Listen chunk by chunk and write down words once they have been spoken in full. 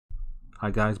Hi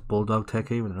guys, Bulldog Tech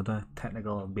here with another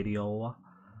technical video.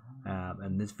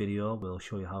 In this video we'll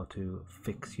show you how to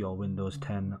fix your Windows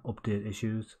 10 update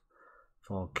issues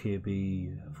for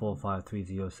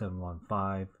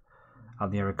KB4530715,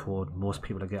 and the error code most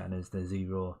people are getting is the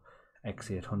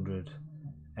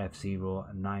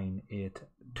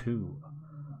 0x800f0982.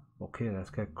 Okay,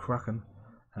 let's get cracking.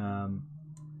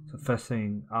 So first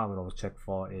thing I would always check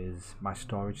for is my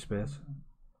storage space.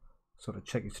 So to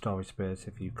check your storage space,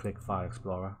 if you click File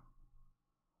Explorer,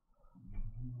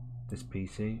 this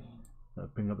PC, it'll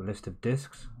bring up a list of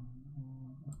disks.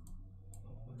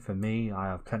 For me, I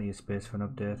have plenty of space for an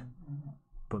update,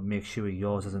 but make sure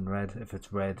yours isn't red. If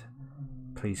it's red,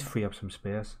 please free up some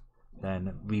space,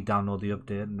 then re-download the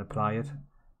update and apply it,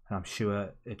 and I'm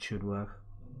sure it should work.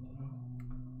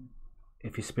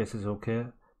 If your space is okay,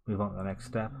 move on to the next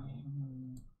step.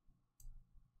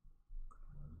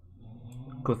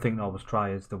 Good thing to always try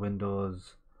is the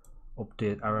Windows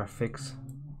Update Error Fix,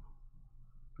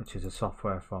 which is a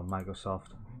software from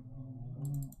Microsoft.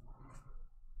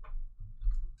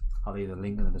 I'll leave a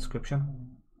link in the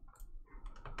description.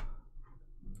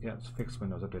 Yeah, it's fix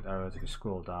Windows Update errors. If you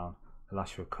scroll down, it'll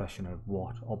ask you a question of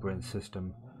what operating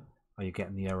system are you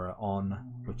getting the error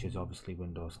on, which is obviously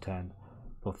Windows 10,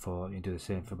 but you do the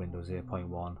same for Windows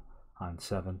 8.1 and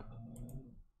 7.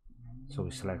 So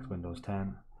we select Windows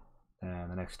 10.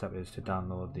 And the next step is to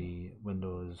download the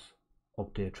Windows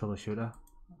Update Troubleshooter.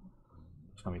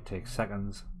 It's going to take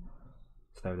seconds.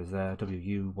 So there it is there,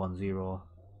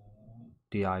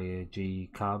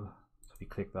 WU10DIAG cab. So we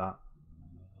click that.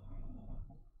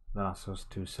 Then asks us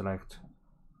to select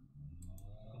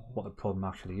what the problem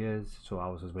actually is. So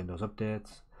ours is Windows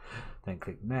Updates. Then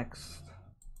click Next.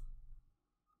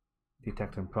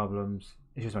 Detecting problems.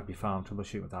 Issues might be found.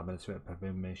 Troubleshoot with administrator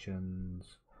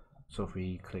permissions. So if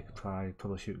we click Try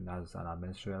Troubleshooting as an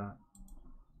administrator,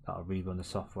 that'll rerun the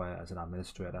software as an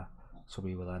administrator. So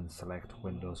we will then select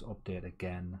Windows Update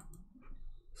again,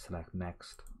 select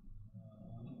Next,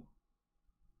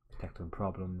 detecting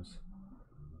problems,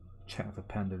 check for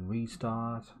pending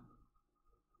restart.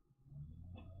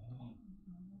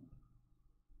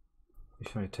 It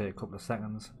should only take a couple of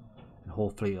seconds, and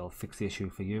hopefully it'll fix the issue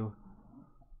for you.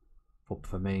 But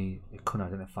for me, it couldn't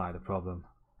identify the problem.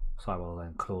 So I will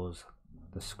then close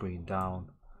the screen down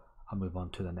and move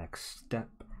on to the next step.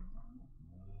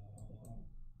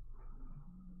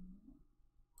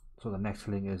 So the next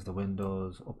link is the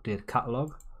Windows Update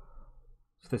Catalog.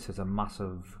 So this is a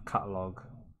massive catalog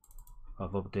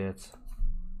of updates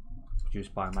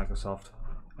produced by Microsoft.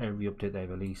 Every update they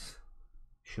release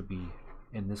should be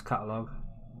in this catalog.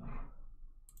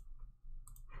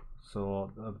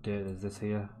 So the update is this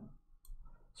here.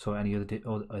 So any other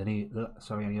any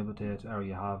update error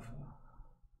you have,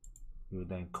 you would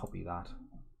then copy that,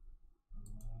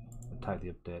 type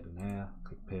the update in here,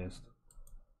 click paste,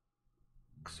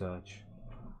 search.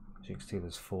 As you can see,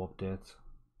 there's 4 updates.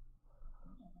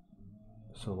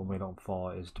 So what we're looking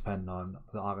for is depending on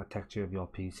the architecture of your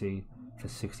PC, if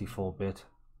it's 64-bit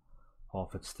or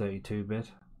if it's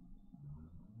 32-bit.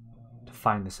 To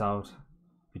find this out,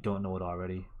 if you don't know it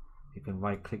already, you can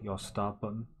right click your start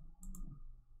button,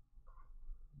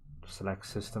 select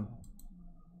system,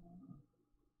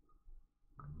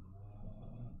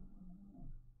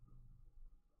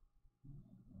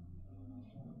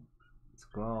 let's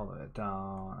go all the way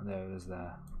down, and there it is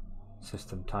there.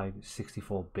 System type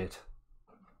 64-bit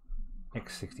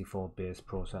x64-based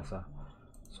processor.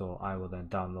 So I will then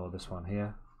download this one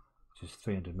here, which is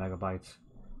 300 megabytes.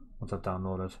 Once I've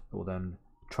downloaded, it will then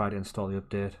try to install the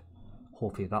update.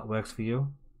 Hopefully that works for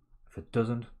you. If it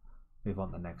doesn't, move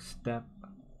on to the next step,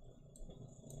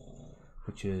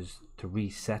 which is to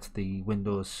reset the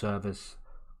Windows service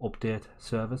update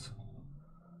service.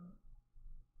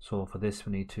 So for this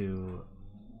we need to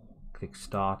click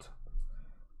Start,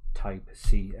 type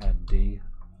CMD,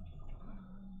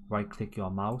 right click your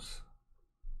mouse,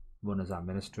 run as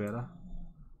administrator,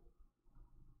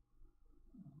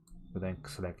 we then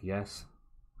select yes.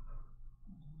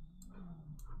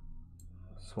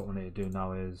 So what we need to do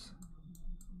now is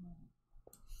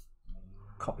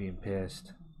copy and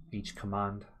paste each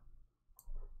command,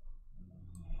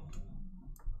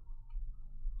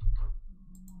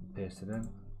 paste it in.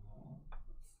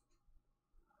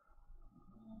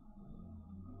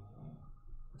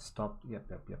 Stop, yep,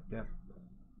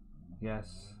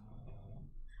 yes.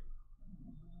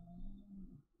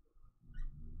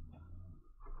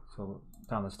 So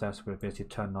down the steps we're basically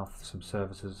turning off some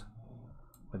services.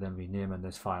 We're then renaming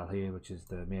this file here, which is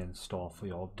the main store for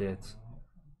your updates.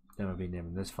 Then we're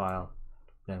renaming this file.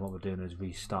 Then what we're doing is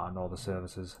restarting all the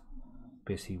services,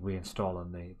 basically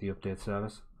reinstalling the update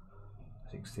service.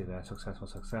 So you can see there, successful,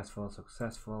 successful,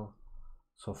 successful.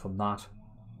 So from that,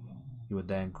 you would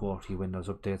then go to your Windows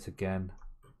updates again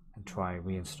and try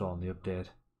reinstalling the update,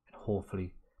 and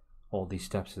hopefully all these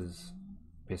steps is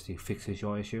basically fixes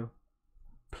your issue.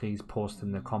 Please post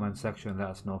in the comment section and let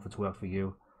us know if it's worked for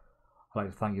you. I'd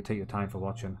like to thank you, take your time for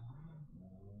watching,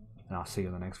 and I'll see you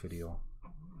in the next video.